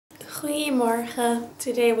Goedemorgen.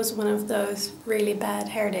 Today was one of those really bad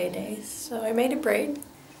hair day days, so I made a braid.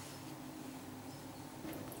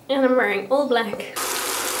 And I'm wearing all black.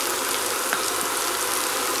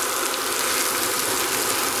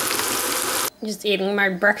 Just eating my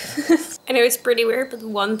breakfast. I know it's pretty weird, but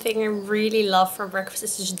one thing I really love for breakfast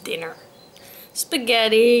is just dinner.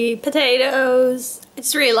 Spaghetti, potatoes. I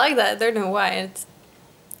just really like that. I don't know why. It's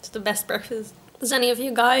the best breakfast. Does any of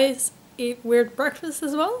you guys eat weird breakfast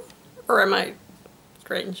as well? Or am I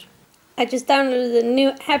strange? I just downloaded a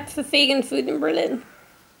new app for vegan food in Berlin.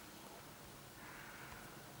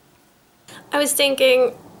 I was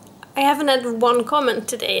thinking, I haven't had one comment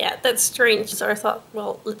today yet. That's strange. So I thought,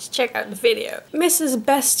 well, let's check out the video. Mrs.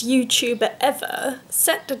 Best YouTuber Ever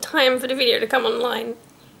set the time for the video to come online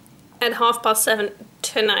at 7:30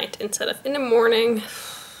 tonight instead of in the morning.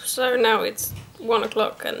 So now it's 1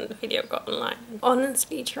 o'clock and the video got online. I'm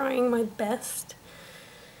honestly trying my best.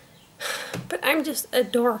 But I'm just a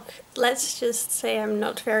dork. Let's just say I'm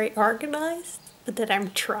not very organized, but that I'm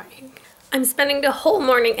trying. I'm spending the whole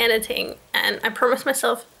morning editing, and I promised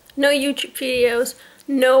myself no YouTube videos,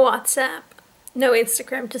 no WhatsApp, no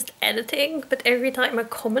Instagram, just editing. But every time a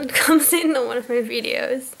comment comes in on one of my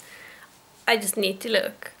videos, I just need to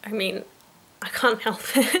look. I mean, I can't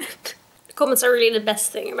help it. The comments are really the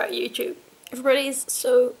best thing about YouTube. Everybody is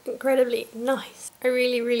so incredibly nice. I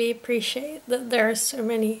really appreciate that there are so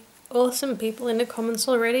many awesome people in the comments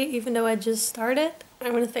already, even though I just started. I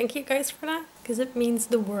want to thank you guys for that, because it means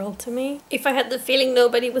the world to me. If I had the feeling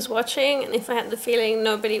nobody was watching, and if I had the feeling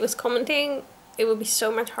nobody was commenting, it would be so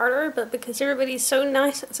much harder. But because everybody's so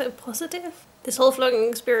nice and so positive, this whole vlogging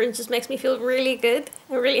experience just makes me feel really good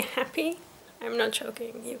and really happy. I'm not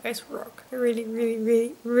joking, you guys rock. I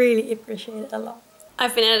really appreciate it a lot.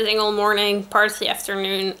 I've been editing all morning, part of the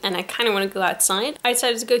afternoon, and I kind of want to go outside. I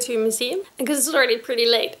decided to go to a museum, and because it's already pretty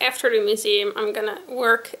late, after the museum I'm gonna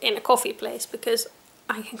work in a coffee place because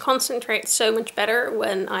I can concentrate so much better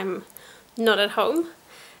when I'm not at home.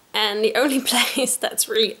 And the only place that's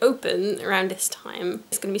really open around this time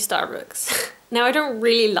is gonna be Starbucks. Now, I don't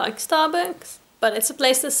really like Starbucks, but it's a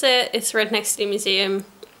place to sit, it's right next to the museum.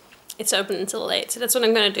 It's open until late, so that's what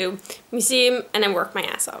I'm gonna do. Museum, and then work my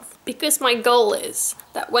ass off. Because my goal is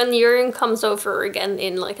that when Jurgen comes over again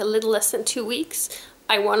in like a little less than 2 weeks,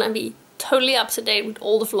 I wanna be totally up to date with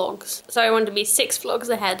all the vlogs. So I want to be 6 vlogs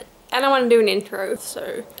ahead, and I wanna do an intro,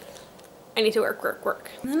 so I need to work.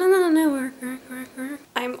 No, work.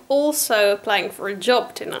 I'm also applying for a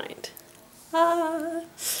job tonight.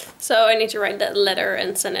 So I need to write that letter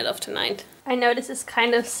and send it off tonight. I know this is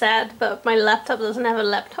kind of sad, but my laptop doesn't have a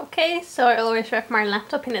laptop case, so I always wrap my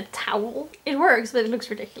laptop in a towel. It works, but it looks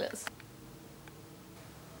ridiculous.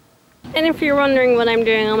 And if you're wondering what I'm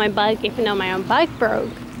doing on my bike, even though my own bike broke,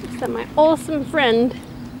 it's that my awesome friend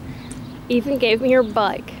even gave me her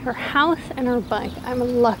bike, her house and her bike. I'm a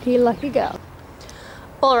lucky girl.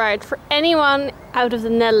 Alright, for anyone out of the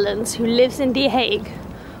Netherlands who lives in The Hague,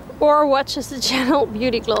 or watches the channel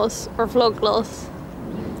Beauty Gloss or Vlog Gloss,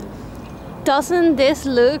 doesn't this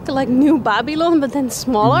look like New Babylon but then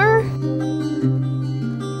smaller?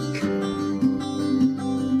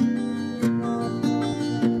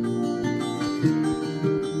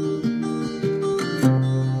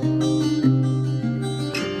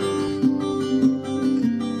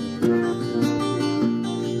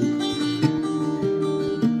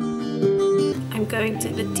 I'm going to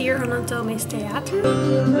the Tieranatomisches theater.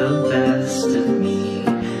 The best of me,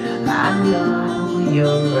 I know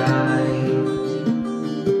you're right.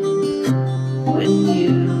 When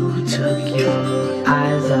you took your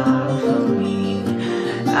eyes off of me,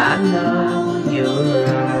 I know you're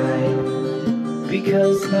right.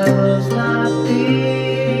 Because my love's not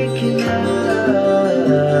big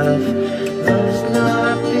enough. Love's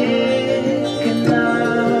not big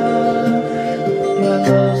enough. My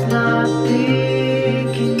love's not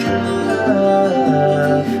big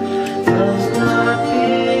enough. Love's not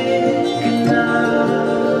big enough.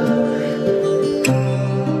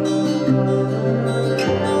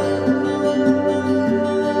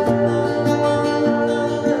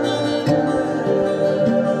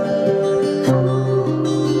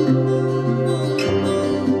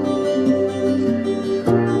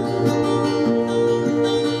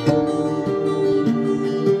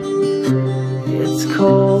 It's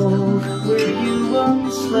cold where you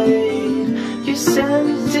once laid. Your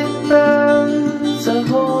scented burns a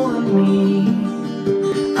hole in me.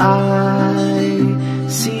 I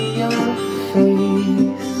see your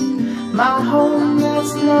face, my home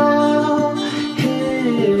that's now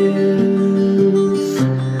his.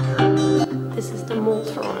 This is the mold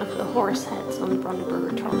for one of the horse heads on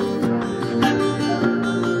Brandenburger Tor.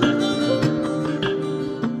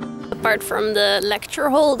 Apart from the lecture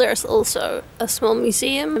hall, there's also a small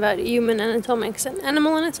museum about human anatomics and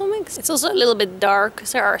animal anatomics. It's also a little bit dark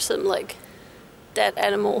because there are some like dead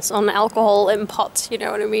animals on alcohol in pots, you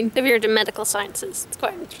know what I mean? If you're into medical sciences, it's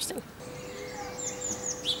quite interesting.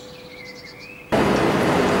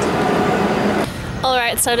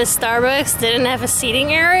 Alright, so the Starbucks didn't have a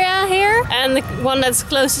seating area here, and the one that's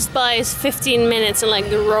closest by is 15 minutes in like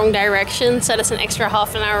the wrong direction, so that's an extra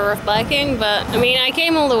half an hour of biking, but I mean, I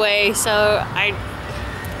came all the way, so I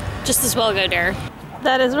just as well go there.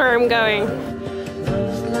 That is where I'm going.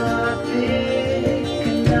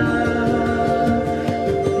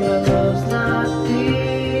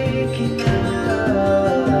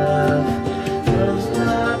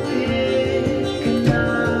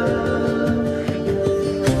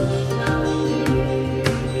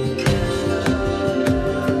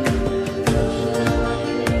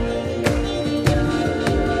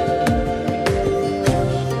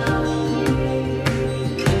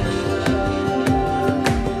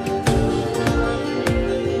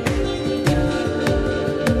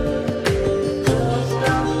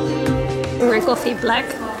 Coffee black,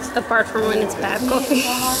 apart from when it's bad coffee,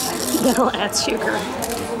 then I'll add sugar.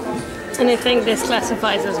 And I think this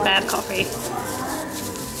classifies as bad coffee.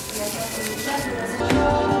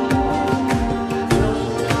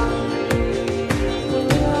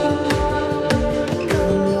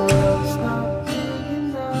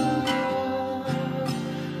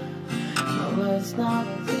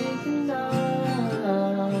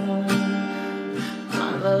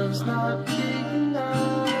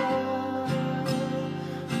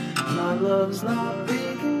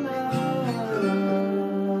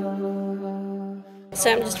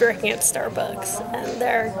 So I'm just working at Starbucks and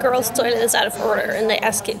their girls' toilet is out of order and they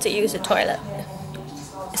ask you to use a toilet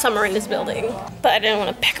somewhere in this building. But I didn't want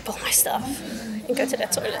to pack up all my stuff and go to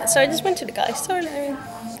that toilet. So I just went to the guy's toilet. I mean,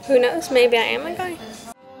 who knows, maybe I am a guy.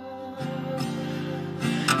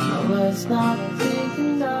 Love's not big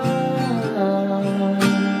enough.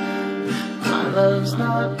 My love's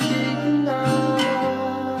not big enough.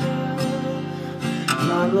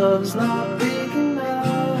 My love's not big enough.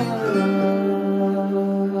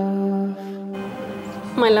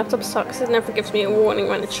 My laptop sucks, it never gives me a warning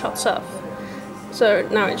when it shuts off. So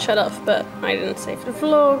now it shut off, but I didn't save the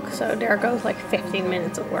vlog, so there goes like 15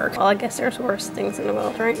 minutes of work. Well, I guess there's worse things in the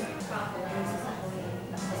world, right?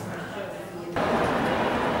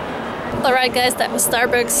 Alright guys, that was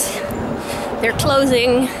Starbucks. They're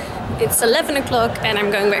closing. It's 11 o'clock and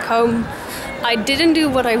I'm going back home. I didn't do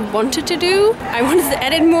what I wanted to do. I wanted to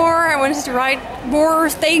edit more, I wanted to write more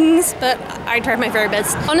things, but I tried my very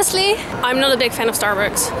best. Honestly, I'm not a big fan of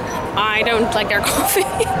Starbucks. I don't like their coffee.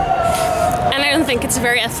 And I don't think it's a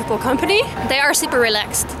very ethical company. They are super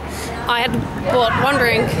relaxed. I had bought one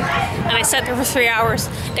drink and I sat there for 3 hours.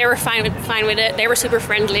 They were fine with it. They were super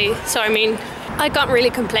friendly. So I mean, I can't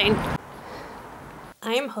really complain.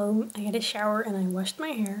 I am home, I had a shower and I washed my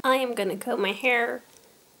hair. I am gonna comb my hair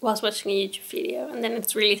whilst watching a YouTube video and then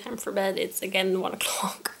it's really time for bed. It's again 1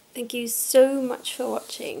 o'clock. Thank you so much for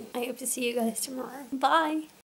watching. I hope to see you guys tomorrow. Bye!